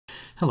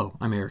Hello,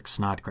 I'm Eric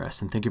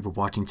Snodgrass, and thank you for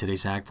watching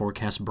today's Ag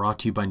Forecast brought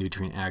to you by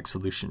Nutrien Ag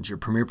Solutions, your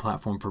premier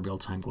platform for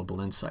real-time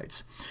global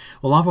insights.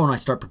 Well, often when I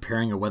start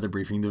preparing a weather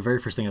briefing, the very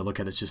first thing I look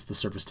at is just the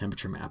surface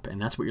temperature map,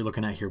 and that's what you're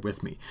looking at here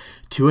with me.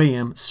 2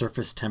 a.m.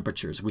 surface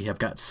temperatures. We have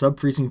got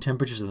sub-freezing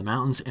temperatures in the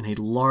mountains and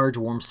a large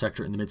warm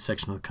sector in the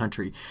midsection of the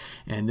country,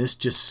 and this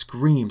just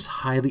screams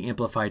highly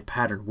amplified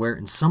pattern, where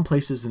in some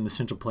places in the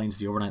Central Plains,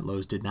 the overnight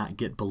lows did not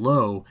get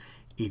below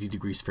 80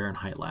 degrees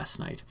Fahrenheit last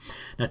night.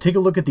 Now take a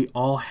look at the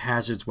all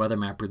hazards weather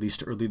map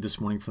released early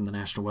this morning from the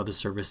National Weather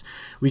Service.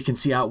 We can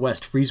see out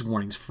west freeze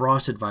warnings,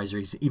 frost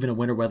advisories, even a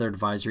winter weather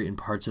advisory in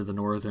parts of the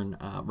northern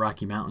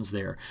Rocky Mountains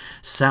there.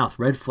 South,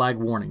 red flag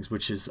warnings,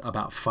 which is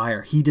about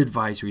fire, heat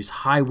advisories,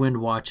 high wind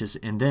watches,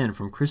 and then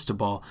from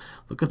Cristobal,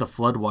 look at the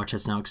flood watch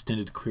that's now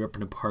extended clear up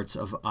into parts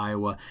of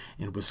Iowa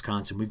and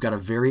Wisconsin. We've got a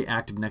very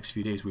active next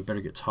few days. We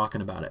better get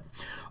talking about it.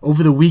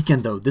 Over the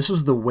weekend, though, this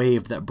was the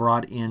wave that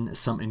brought in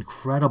some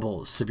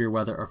incredible severe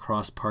weather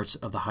across parts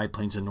of the high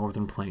plains and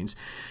northern plains.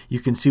 You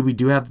can see we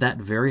do have that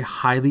very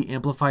highly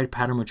amplified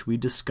pattern which we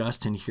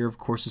discussed, and here of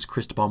course is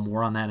Cristobal.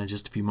 More on that in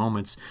just a few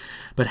moments.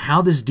 But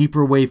how this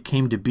deeper wave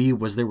came to be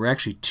was there were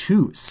actually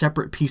two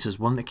separate pieces,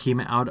 one that came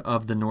out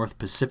of the North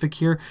Pacific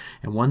here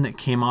and one that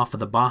came off of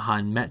the Baja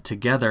and met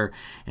together,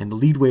 and the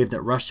lead wave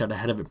that rushed out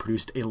ahead of it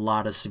produced a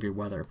lot of severe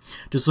weather.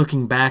 Just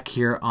looking back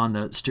here on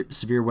the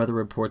severe weather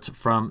reports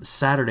from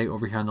Saturday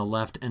over here on the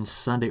left and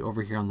Sunday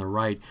over here on the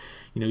right,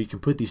 you can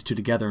put these two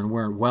together and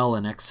we're well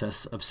in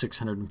excess of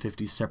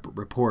 650 separate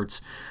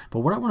reports. But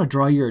what I want to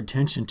draw your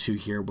attention to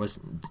here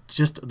was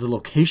just the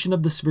location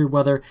of the severe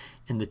weather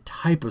and the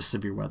type of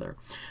severe weather.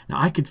 Now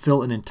I could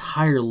fill an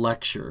entire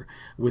lecture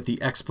with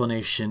the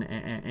explanation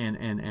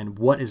and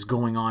what is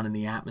going on in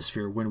the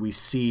atmosphere when we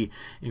see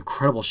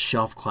incredible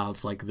shelf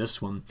clouds like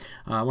this one.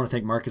 I want to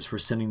thank Marcus for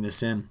sending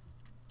this in.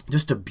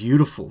 Just a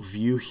beautiful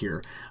view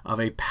here of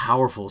a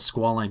powerful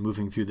squall line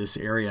moving through this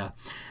area.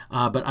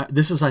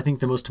 This is, I think,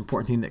 the most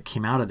important thing that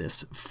came out of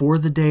this. For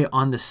the day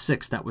on the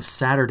 6th, that was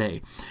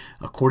Saturday,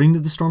 according to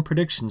the Storm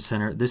Prediction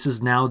Center, this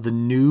is now the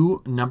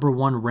new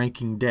 #1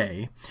 ranking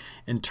day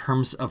in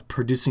terms of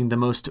producing the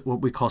most,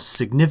 what we call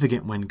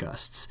significant wind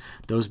gusts,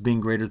 those being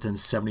greater than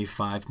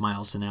 75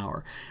 miles an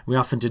hour. We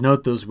often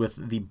denote those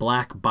with the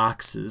black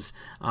boxes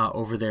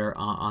over there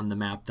on the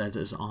map that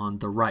is on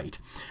the right.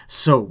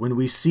 So when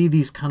we see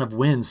these kind of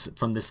winds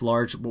from this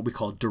large, what we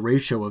call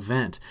derecho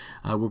event,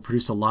 will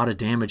produce a lot of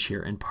damage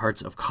here in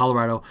parts of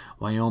Colorado,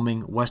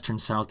 Wyoming, western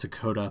South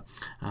Dakota,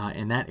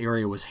 and that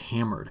area was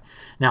hammered.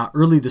 Now,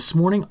 early this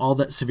morning, all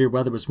that severe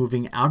weather was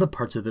moving out of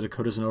parts of the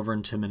Dakotas and over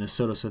into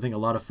Minnesota, so I think a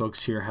lot of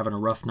folks here are having a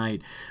rough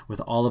night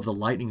with all of the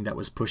lightning that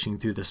was pushing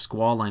through the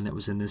squall line that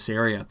was in this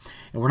area.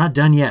 And we're not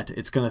done yet.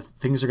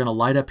 Things are going to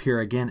light up here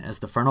again as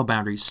the frontal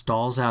boundary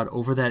stalls out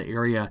over that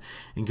area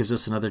and gives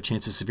us another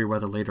chance of severe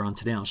weather later on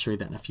today. I'll show you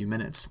that in a few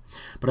minutes.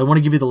 But I want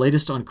to give you the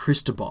latest on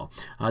Cristobal.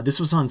 This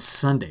was on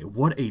Sunday.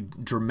 What a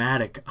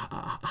dramatic,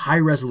 high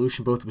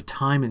resolution, both with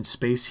time and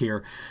space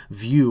here,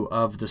 view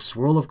of the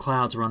swirl of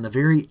clouds around the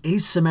very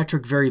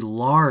asymmetric, very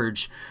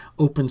large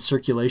open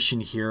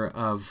circulation here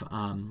of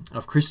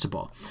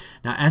Cristobal.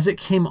 Now, as it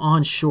came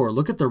onshore,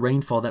 look at the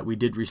rainfall that we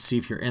did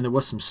receive here, and there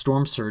was some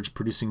storm surge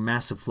producing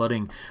massive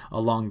flooding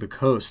along the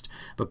coast.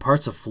 But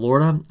parts of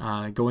Florida,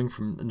 going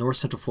from north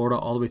central Florida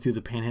all the way through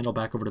the Panhandle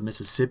back over to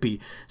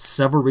Mississippi,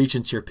 several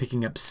regions here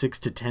picking up 6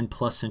 to 10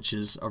 plus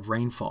inches of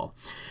rainfall.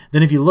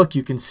 Then if you look,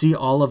 you can see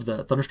all of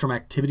the thunderstorm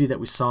activity that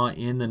we saw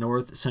in the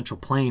north central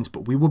plains,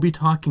 but we will be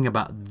talking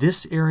about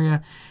this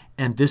area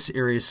and this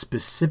area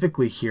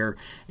specifically here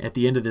at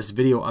the end of this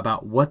video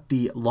about what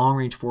the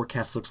long-range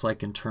forecast looks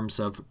like in terms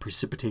of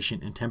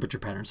precipitation and temperature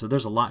patterns. So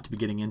there's a lot to be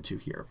getting into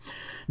here.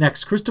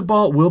 Next,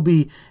 Cristobal will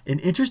be an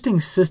interesting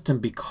system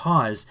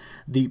because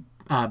the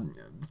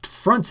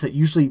fronts that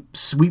usually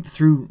sweep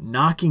through,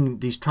 knocking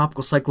these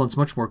tropical cyclones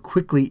much more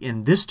quickly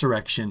in this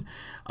direction,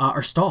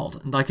 are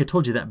stalled. And like I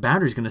told you, that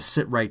boundary is going to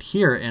sit right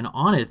here, and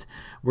on it,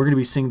 we're going to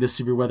be seeing this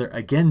severe weather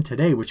again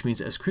today, which means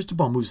as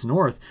Cristobal moves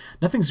north,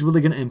 nothing's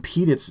really going to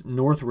impede its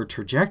northward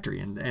trajectory.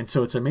 And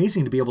so it's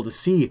amazing to be able to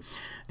see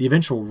the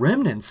eventual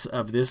remnants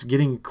of this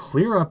getting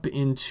clear up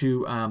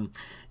into,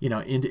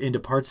 into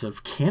parts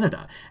of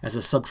Canada as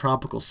a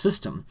subtropical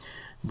system.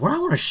 What I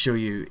want to show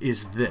you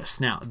is this.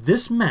 Now,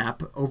 this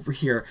map over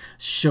here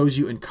shows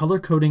you in color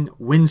coding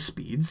wind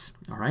speeds,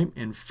 all right,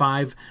 in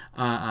 5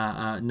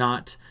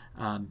 knot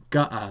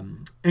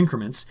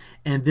increments,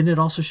 and then it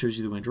also shows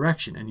you the wind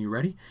direction. And you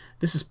ready?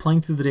 This is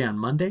playing through the day on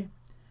Monday,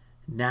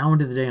 now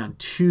into the day on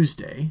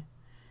Tuesday,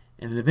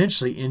 and then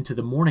eventually into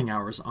the morning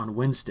hours on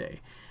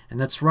Wednesday. And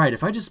that's right,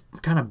 if I just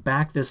kind of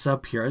back this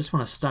up here, I just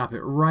want to stop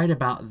it right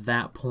about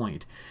that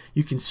point.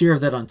 You can see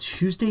that on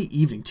Tuesday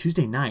evening,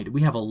 Tuesday night,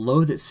 we have a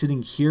low that's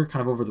sitting here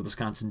kind of over the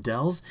Wisconsin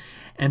Dells.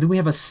 And then we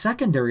have a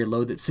secondary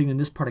low that's sitting in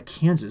this part of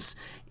Kansas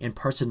and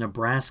parts of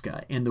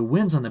Nebraska. And the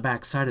winds on the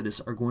back side of this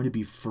are going to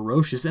be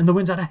ferocious, and the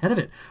winds out ahead of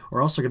it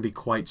are also going to be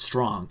quite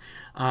strong.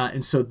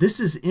 And so this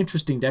is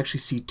interesting to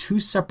actually see two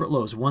separate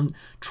lows, one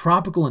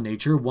tropical in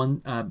nature,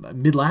 one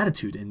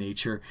mid-latitude in nature.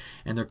 nature,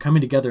 and they're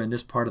coming together in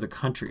this part of the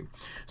country.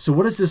 So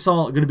what is this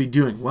all going to be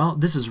doing? Well,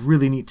 this is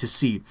really neat to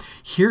see.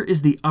 Here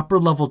is the upper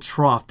level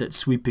trough that's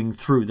sweeping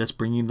through, that's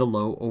bringing the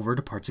low over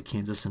to parts of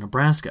Kansas and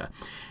Nebraska.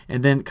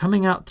 And then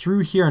coming out through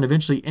here and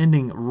eventually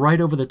ending right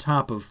over the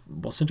top of,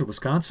 well, central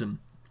Wisconsin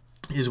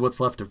is what's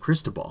left of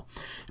Cristobal.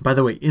 And by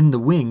the way, in the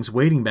wings,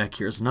 waiting back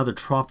here is another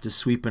trough to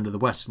sweep into the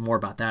west. More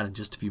about that in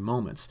just a few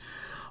moments.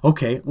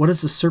 Okay, what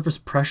does the surface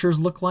pressures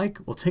look like?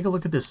 Well, take a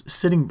look at this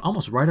sitting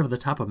almost right over the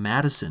top of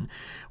Madison.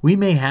 We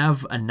may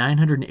have a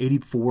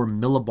 984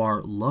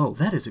 millibar low.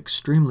 That is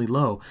extremely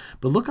low.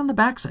 But look on the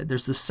backside.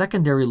 There's the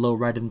secondary low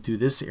right in through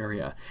this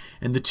area.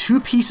 And the two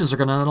pieces are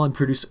going to not only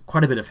produce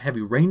quite a bit of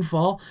heavy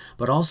rainfall,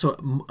 but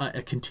also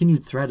a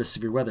continued threat of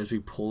severe weather as we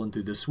pull in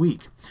through this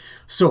week.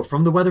 So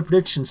from the Weather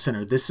Prediction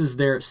Center, this is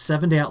their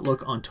 7-day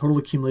outlook on total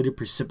accumulated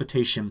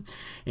precipitation.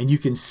 And you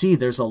can see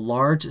there's a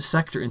large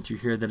sector in through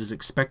here that is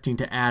expecting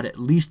to add at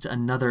least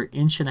another 1.5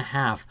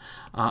 inches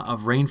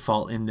of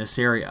rainfall in this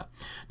area.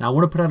 Now I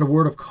want to put out a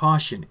word of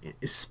caution,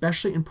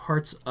 especially in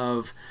parts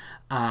of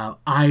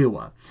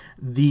Iowa.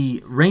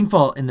 The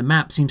rainfall in the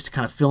map seems to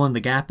kind of fill in the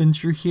gap in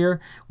through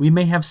here. We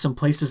may have some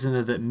places in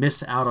there that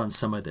miss out on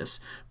some of this,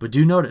 but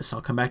do notice,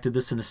 I'll come back to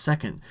this in a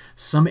second,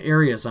 some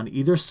areas on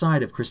either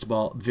side of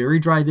Cristobal very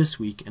dry this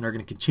week and are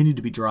going to continue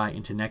to be dry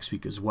into next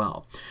week as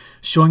well.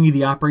 Showing you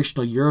the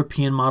operational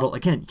European model.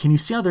 Again, can you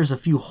see how there's a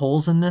few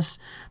holes in this?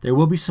 There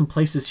will be some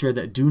places here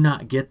that do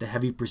not get the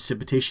heavy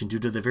precipitation due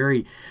to the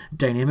very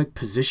dynamic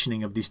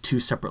positioning of these two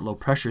separate low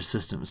pressure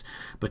systems.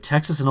 But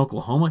Texas and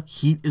Oklahoma,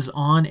 heat is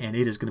on and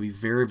it is going to be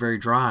very, very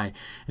dry.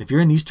 And if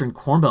you're in the eastern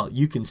Corn Belt,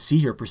 you can see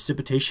here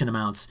precipitation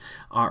amounts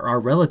are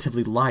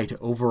relatively light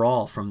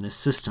overall from this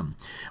system.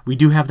 We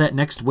do have that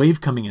next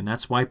wave coming in.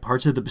 That's why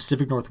parts of the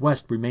Pacific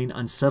Northwest remain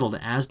unsettled,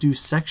 as do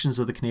sections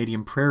of the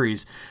Canadian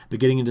prairies, but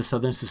getting into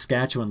southern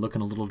Saskatchewan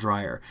looking a little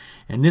drier.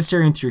 And this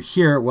area and through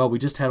here, well, we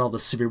just had all the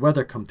severe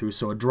weather come through,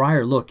 so a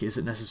drier look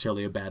isn't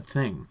necessarily a bad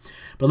thing.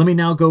 But let me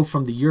now go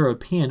from the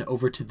European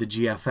over to the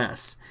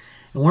GFS.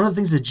 And one of the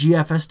things the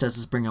GFS does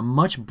is bring a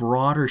much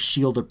broader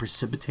shield of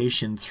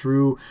precipitation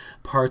through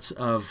parts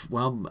of,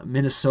 well,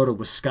 Minnesota,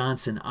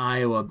 Wisconsin,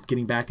 Iowa,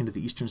 getting back into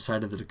the eastern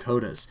side of the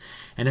Dakotas.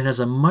 And it has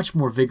a much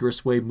more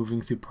vigorous wave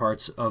moving through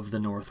parts of the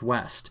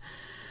Northwest.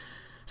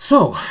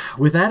 So,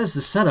 with that as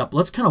the setup,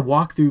 let's kind of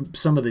walk through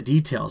some of the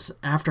details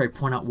after I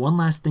point out one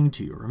last thing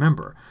to you.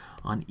 Remember,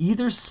 on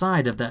either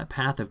side of that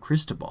path of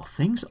Cristobal,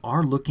 things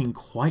are looking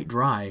quite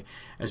dry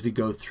as we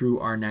go through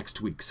our next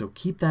week. So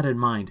keep that in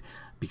mind,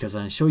 because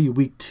I show you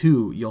week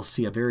 2, you'll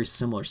see a very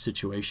similar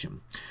situation.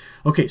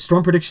 Okay,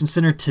 Storm Prediction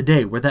Center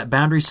today, where that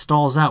boundary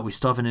stalls out, we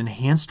still have an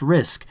enhanced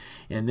risk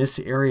in this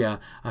area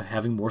of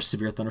having more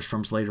severe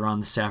thunderstorms later on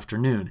this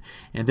afternoon.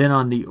 And then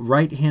on the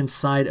right-hand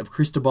side of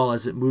Cristobal,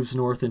 as it moves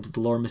north into the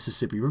lower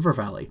Mississippi River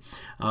Valley,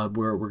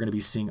 where we're going to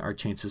be seeing our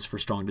chances for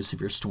strong to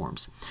severe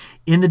storms.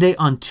 In the day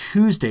on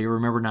Tuesday,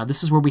 remember now,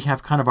 this is where we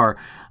have kind of our,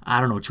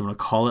 I don't know what you want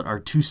to call it, our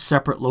two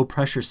separate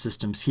low-pressure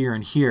systems here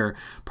and here.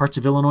 Parts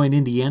of Illinois and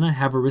Indiana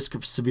have a risk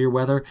of severe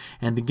weather,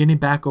 and then getting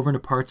back over into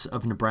parts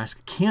of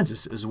Nebraska,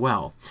 Kansas as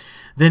well.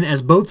 Then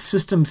as both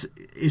systems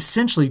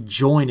essentially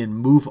join and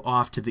move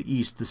off to the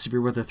east, the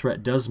severe weather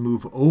threat does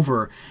move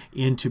over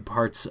into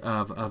parts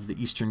of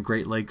the eastern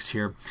Great Lakes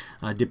here,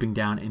 dipping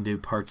down into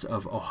parts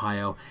of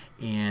Ohio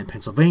and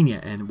Pennsylvania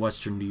and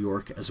western New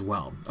York as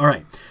well. All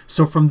right,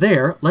 so from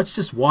there, let's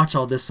just watch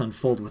all this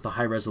unfold with a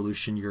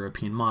high-resolution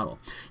European model.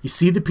 You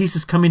see the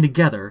pieces coming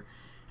together,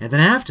 and then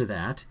after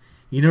that,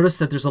 you notice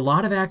that there's a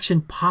lot of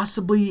action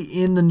possibly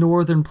in the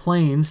northern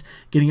plains,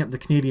 getting up the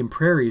Canadian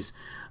prairies,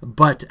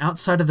 but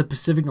outside of the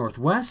Pacific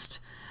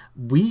Northwest,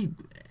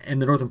 and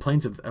the northern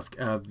plains of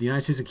the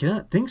United States and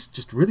Canada, things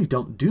just really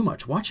don't do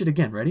much. Watch it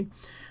again, ready?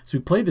 So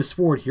we play this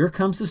forward. Here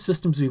comes the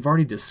systems we've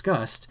already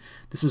discussed.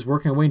 This is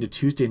working our way into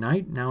Tuesday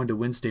night, now into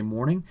Wednesday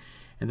morning.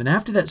 And then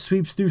after that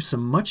sweeps through,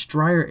 some much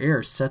drier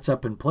air sets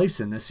up in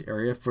place in this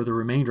area for the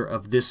remainder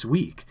of this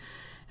week.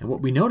 And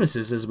what we notice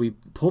is as we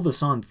pull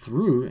this on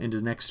through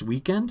into next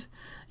weekend,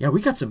 yeah, we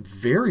got some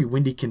very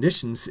windy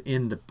conditions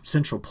in the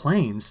Central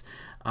Plains,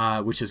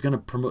 which is going to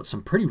promote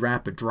some pretty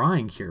rapid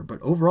drying here.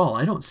 But overall,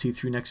 I don't see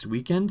through next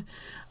weekend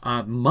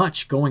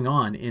much going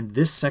on in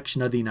this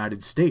section of the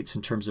United States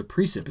in terms of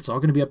precip. It's all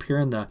going to be up here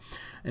in the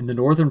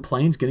northern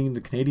plains, getting the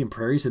Canadian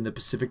prairies and the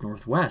Pacific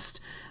Northwest.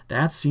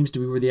 That seems to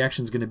be where the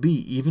action is going to be,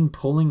 even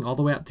pulling all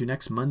the way out through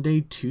next Monday,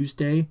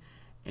 Tuesday,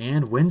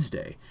 and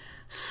Wednesday.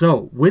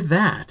 So with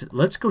that,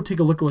 let's go take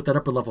a look at what that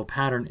upper level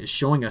pattern is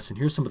showing us, and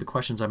here's some of the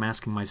questions I'm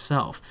asking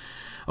myself.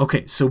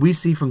 Okay, so we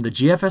see from the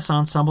GFS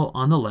ensemble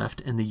on the left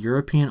and the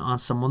European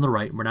ensemble on the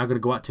right, we're now going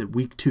to go out to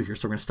week 2 here,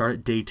 so we're going to start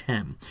at day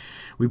 10.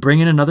 We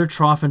bring in another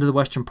trough into the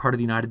western part of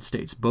the United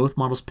States, both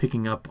models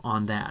picking up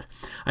on that.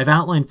 I've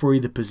outlined for you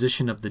the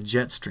position of the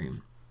jet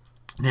stream.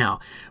 Now,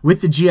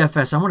 with the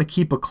GFS, I want to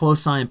keep a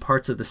close eye in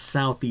parts of the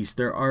southeast.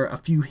 There are a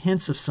few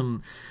hints of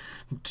some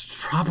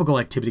tropical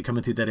activity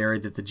coming through that area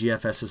that the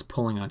GFS is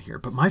pulling on here.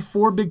 But my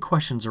 4 big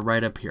questions are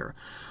right up here.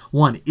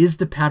 1, is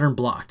the pattern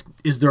blocked?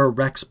 Is there a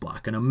Rex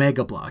block, an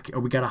Omega block? Or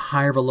we got a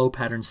higher of a low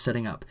pattern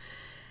setting up?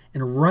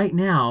 And right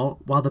now,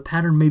 while the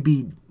pattern may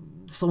be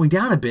slowing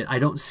down a bit, I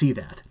don't see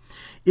that.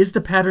 Is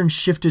the pattern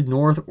shifted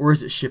north or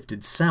is it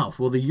shifted south?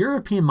 Well, the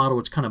European model,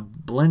 which kind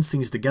of blends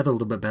things together a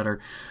little bit better,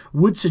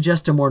 would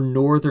suggest a more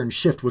northern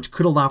shift, which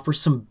could allow for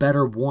some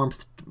better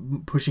warmth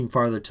pushing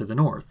farther to the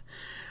north.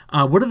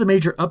 What are the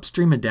major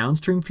upstream and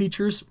downstream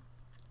features?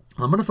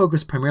 I'm going to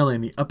focus primarily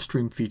on the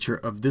upstream feature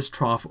of this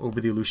trough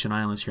over the Aleutian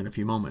Islands here in a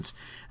few moments.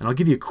 And I'll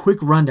give you a quick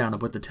rundown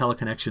of what the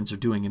teleconnections are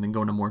doing and then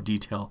go into more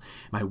detail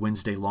in my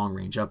Wednesday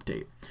long-range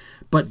update.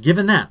 But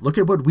given that, look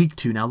at what week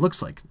 2 now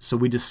looks like. So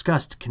we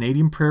discussed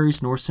Canadian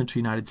prairies, north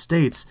central United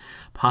States,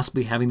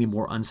 possibly having the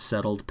more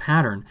unsettled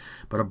pattern,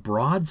 but a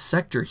broad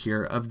sector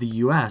here of the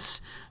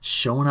U.S.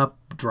 showing up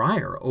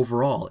drier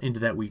overall into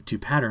that week 2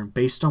 pattern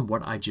based on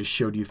what I just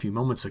showed you a few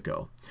moments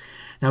ago.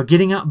 Now,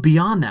 getting out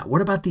beyond that,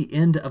 what about the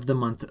end of the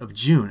month of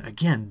June?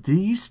 Again,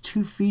 this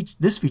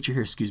feature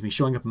here,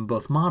 showing up in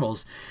both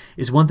models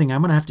is one thing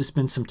I'm going to have to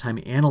spend some time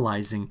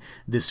analyzing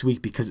this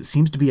week because it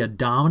seems to be a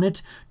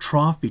dominant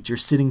trough feature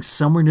sitting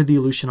somewhere near the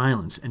Aleutian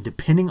Islands. And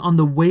depending on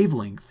the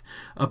wavelength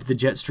of the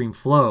jet stream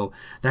flow,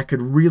 that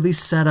could really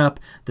set up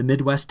the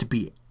Midwest to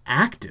be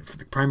active,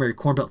 the primary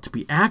Corn Belt to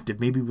be active,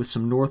 maybe with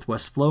some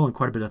northwest flow and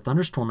quite a bit of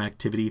thunderstorm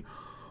activity.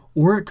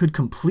 Or it could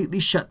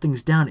completely shut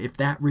things down if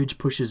that ridge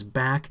pushes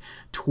back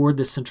toward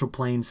the Central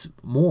Plains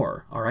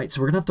more. All right, so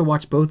we're going to have to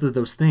watch both of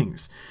those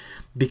things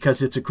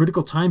because it's a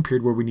critical time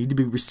period where we need to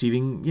be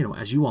receiving,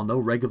 as you all know,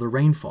 regular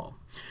rainfall.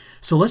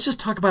 So let's just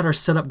talk about our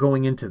setup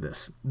going into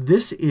this.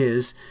 This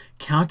is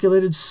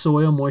calculated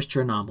soil moisture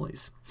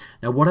anomalies.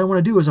 Now what I want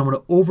to do is I want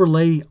to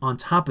overlay on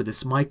top of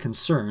this my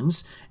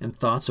concerns and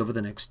thoughts over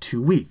the next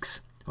 2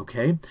 weeks.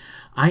 Okay,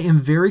 I am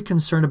very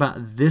concerned about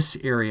this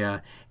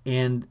area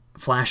and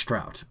flash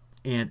drought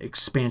and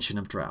expansion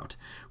of drought.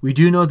 We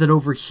do know that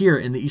over here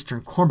in the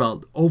Eastern Corn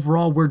Belt,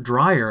 overall we're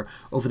drier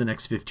over the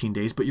next 15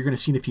 days, but you're going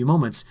to see in a few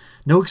moments,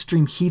 no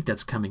extreme heat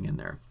that's coming in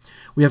there.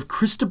 We have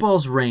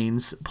Cristobal's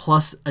rains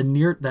plus a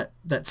near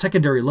that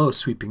secondary low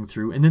sweeping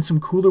through, and then some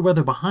cooler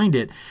weather behind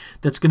it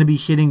that's going to be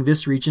hitting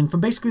this region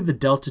from basically the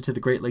Delta to the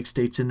Great Lakes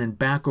states and then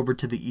back over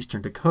to the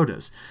Eastern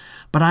Dakotas.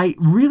 But I'm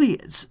going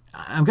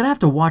to have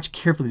to watch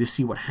carefully to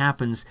see what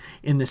happens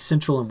in the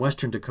Central and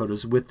Western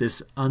Dakotas with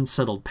this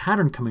unsettled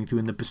pattern coming through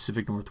in the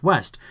Pacific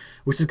Northwest,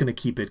 which is going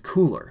to keep it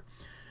cooler.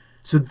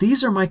 So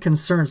these are my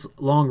concerns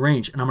long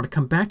range, and I'm going to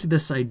come back to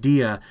this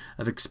idea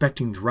of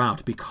expecting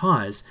drought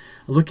because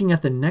looking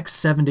at the next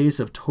 7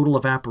 days of total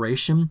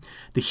evaporation,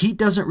 the heat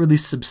doesn't really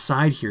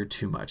subside here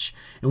too much.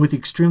 And with the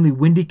extremely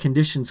windy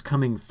conditions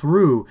coming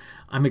through,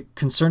 I'm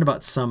concerned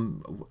about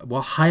some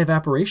high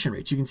evaporation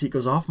rates. You can see it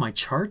goes off my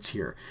charts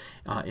here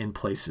in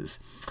places.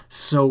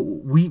 So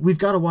we've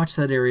got to watch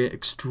that area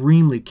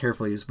extremely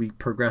carefully as we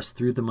progress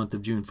through the month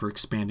of June for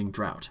expanding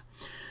drought.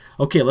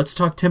 Okay, let's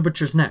talk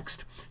temperatures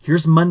next.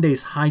 Here's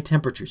Monday's high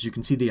temperatures. You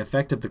can see the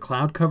effect of the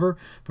cloud cover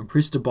from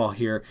Cristobal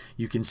here.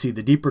 You can see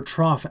the deeper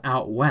trough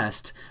out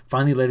west,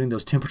 finally letting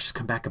those temperatures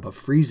come back above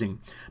freezing.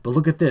 But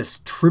look at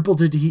this,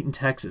 triple-digit heat in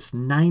Texas,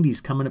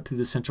 90s coming up through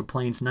the Central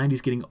Plains,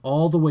 90s getting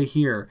all the way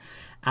here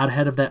out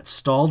ahead of that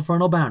stalled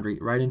frontal boundary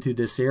right into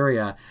this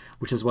area,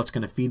 which is what's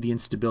going to feed the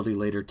instability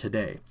later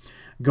today.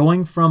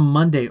 Going from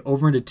Monday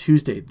over into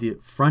Tuesday, the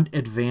front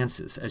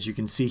advances, as you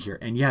can see here.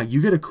 And yeah,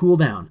 you get a cool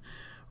down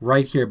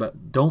right here,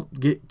 but don't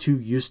get too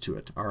used to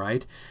it, all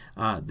right?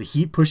 The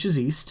heat pushes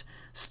east.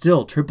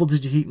 Still,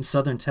 triple-digit heat in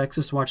southern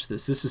Texas. Watch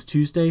this. This is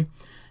Tuesday.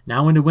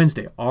 Now into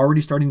Wednesday, already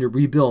starting to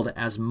rebuild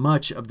as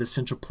much of the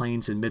Central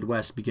Plains and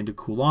Midwest begin to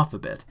cool off a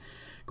bit.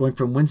 Going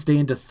from Wednesday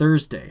into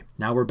Thursday,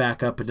 now we're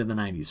back up into the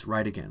 90s,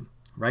 right again,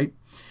 right?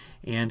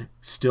 And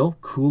still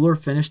cooler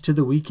finish to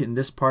the week in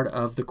this part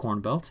of the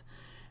Corn Belt.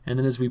 And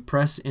then as we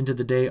press into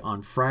the day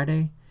on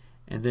Friday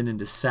and then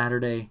into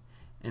Saturday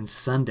and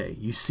Sunday,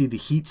 you see the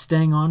heat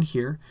staying on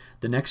here,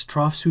 the next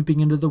trough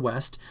sweeping into the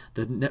west,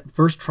 the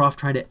first trough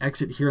trying to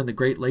exit here in the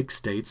Great Lakes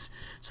states.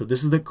 So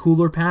this is the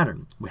cooler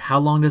pattern. How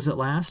long does it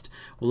last?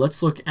 Well,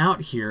 let's look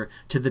out here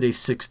to the days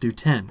 6 through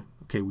 10.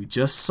 Okay, we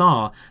just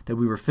saw that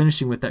we were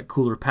finishing with that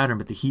cooler pattern,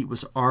 but the heat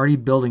was already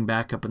building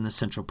back up in the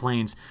Central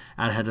Plains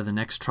out ahead of the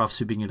next trough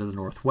sweeping into the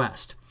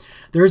northwest.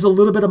 There is a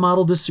little bit of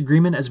model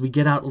disagreement as we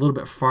get out a little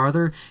bit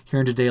farther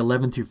here into day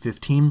 11 through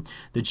 15.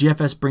 The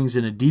GFS brings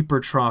in a deeper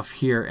trough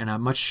here and a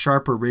much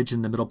sharper ridge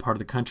in the middle part of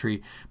the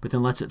country, but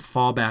then lets it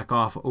fall back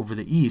off over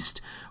the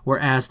east,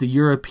 whereas the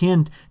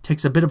European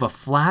takes a bit of a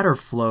flatter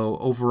flow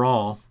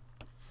overall.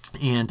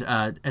 And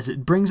as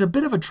it brings a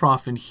bit of a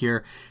trough in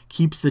here,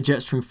 keeps the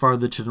jet stream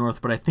farther to the north,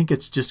 but I think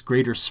it's just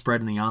greater spread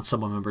in the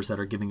ensemble members that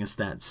are giving us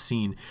that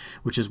scene,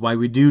 which is why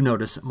we do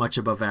notice much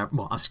above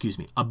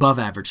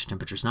average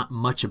temperatures, not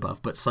much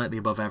above, but slightly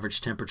above average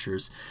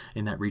temperatures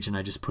in that region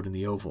I just put in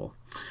the oval.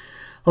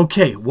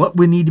 Okay, what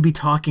we need to be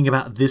talking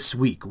about this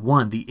week.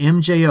 1, the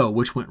MJO,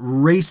 which went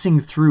racing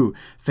through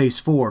phase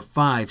 4,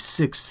 5,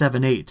 6,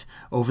 7, 8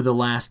 over the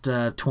last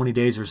 20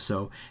 days or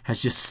so,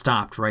 has just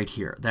stopped right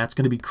here. That's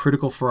going to be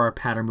critical for our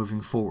pattern moving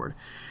forward.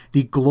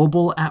 The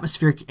global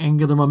atmospheric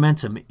angular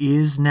momentum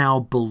is now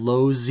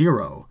below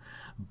 0,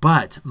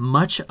 But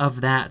much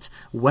of that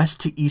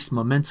west to east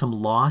momentum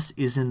loss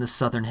is in the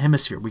southern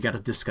hemisphere. We got to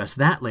discuss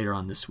that later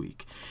on this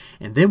week.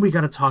 And then we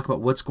got to talk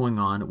about what's going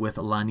on with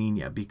La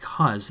Nina,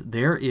 because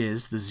there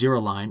is the zero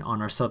line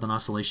on our Southern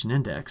Oscillation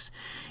Index.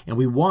 And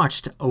we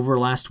watched over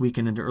last week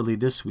and into early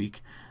this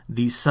week,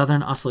 the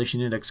Southern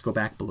Oscillation Index go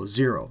back below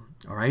zero.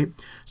 All right.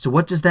 So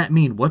what does that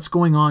mean? What's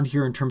going on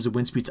here in terms of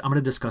wind speeds? I'm going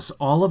to discuss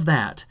all of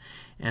that,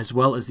 as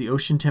well as the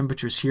ocean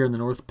temperatures here in the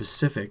North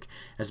Pacific,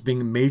 as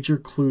being major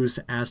clues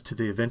as to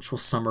the eventual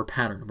summer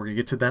pattern. We're going to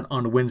get to that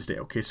on Wednesday,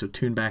 okay? So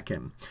tune back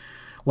in.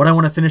 What I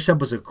want to finish up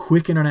was a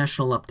quick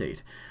international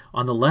update.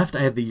 On the left,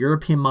 I have the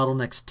European model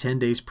next 10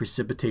 days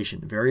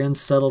precipitation. Very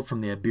unsettled from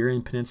the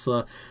Iberian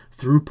Peninsula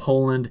through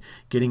Poland,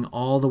 getting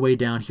all the way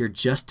down here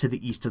just to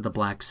the east of the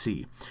Black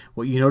Sea.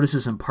 What you notice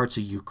is in parts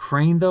of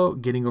Ukraine, though,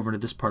 getting over to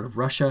this part of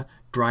Russia,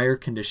 drier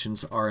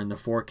conditions are in the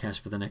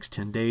forecast for the next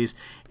 10 days,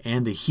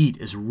 and the heat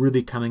is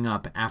really coming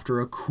up after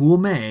a cool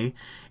May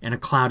and a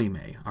cloudy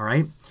May, all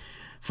right?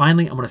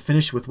 Finally, I'm going to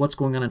finish with what's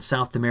going on in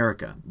South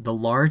America. The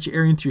large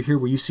area through here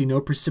where you see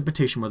no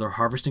precipitation, where they're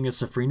harvesting a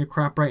safrina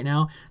crop right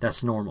now,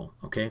 that's normal,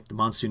 okay? The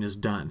monsoon is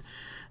done.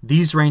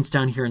 These rains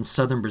down here in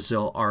southern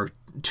Brazil are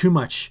too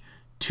much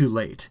too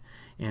late,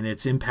 and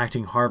it's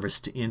impacting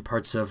harvest in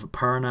parts of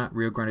Paraná,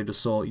 Rio Grande do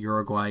Sul,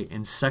 Uruguay,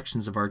 and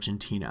sections of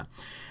Argentina.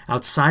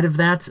 Outside of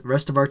that, the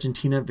rest of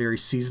Argentina, very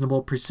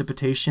seasonable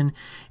precipitation,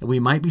 and we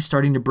might be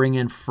starting to bring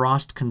in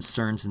frost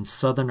concerns in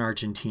southern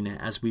Argentina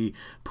as we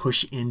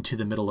push into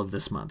the middle of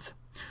this month.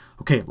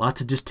 Okay, a lot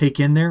to just take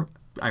in there.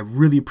 I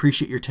really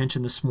appreciate your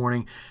attention this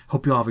morning.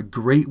 Hope you all have a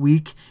great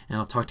week, and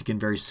I'll talk to you again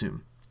very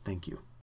soon. Thank you.